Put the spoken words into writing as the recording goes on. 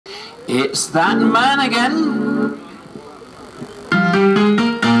It's that man again.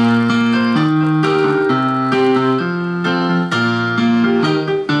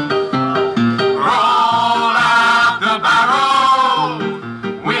 Roll out the barrel.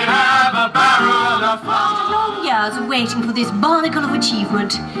 We have a barrel of fun. Long years of waiting for this barnacle of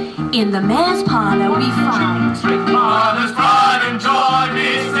achievement. In the mayor's parlour we find Mother's pride and joy,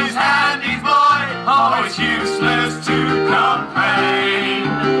 Mrs. Handy's boy. Oh, it's useless to complain.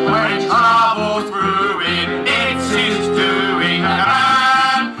 When trouble's brewing, it's his doing.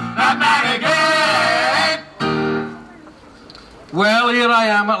 That man again. Well, here I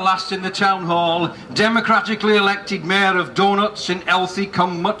am at last in the town hall, democratically elected mayor of Donuts in Healthy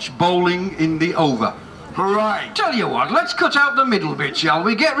come much bowling in the over. Hooray. Tell you what, let's cut out the middle bit, shall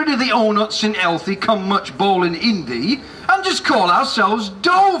we? Get rid of the O-nuts in Healthy come much bowling in thee and just call ourselves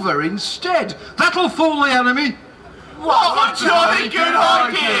Dover instead. That'll fool the enemy. What a jolly good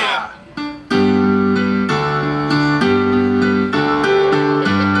idea.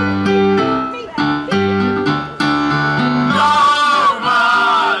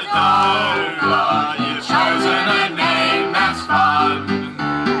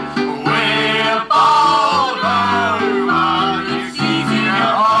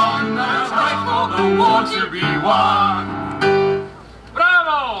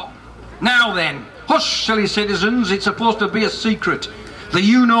 Bravo! Now then, hush, silly citizens, it's supposed to be a secret. The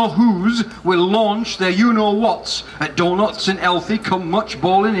you-know-who's will launch their you-know-whats at Donuts in Healthy come much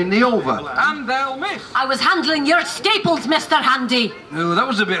bowling in the over. And they'll miss. I was handling your staples, Mr. Handy. Oh, that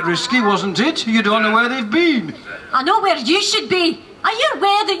was a bit risky, wasn't it? You don't know where they've been. I know where you should be. Are you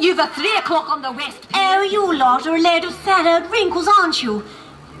aware that you've a 3 o'clock on the west? Oh, you lot are a load of sad wrinkles, aren't you?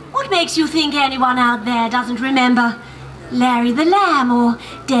 What makes you think anyone out there doesn't remember Larry the Lamb, or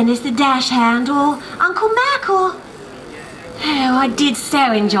Dennis the Dash Hand, or Uncle Mac, or... Oh, I did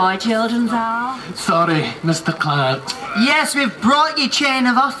so enjoy Children's Hour. Sorry, Mr. Clark. Yes, we've brought you chain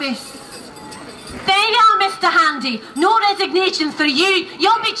of office. There you are, Mr. Handy. No resignation for you.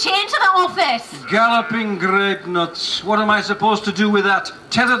 You'll be chained to the office. Galloping grape nuts. What am I supposed to do with that?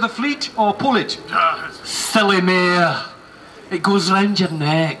 Tether the fleet or pull it? Silly mare. It goes round your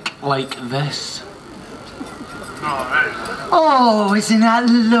neck like this. Oh, isn't that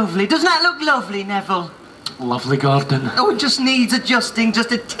lovely? Doesn't that look lovely, Neville? Lovely, Gordon. Oh, it just needs adjusting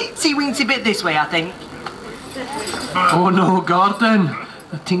just a teensy-weensy bit this way, I think. Oh no, Gordon.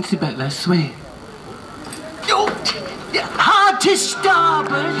 A teensy bit this way. Oh, hard to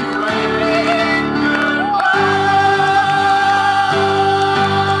starboard.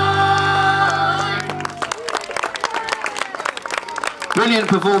 Brilliant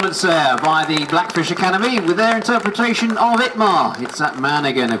performance there by the Blackfish Academy with their interpretation of Itmar. It's that man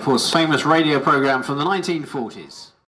again, of course, famous radio programme from the 1940s.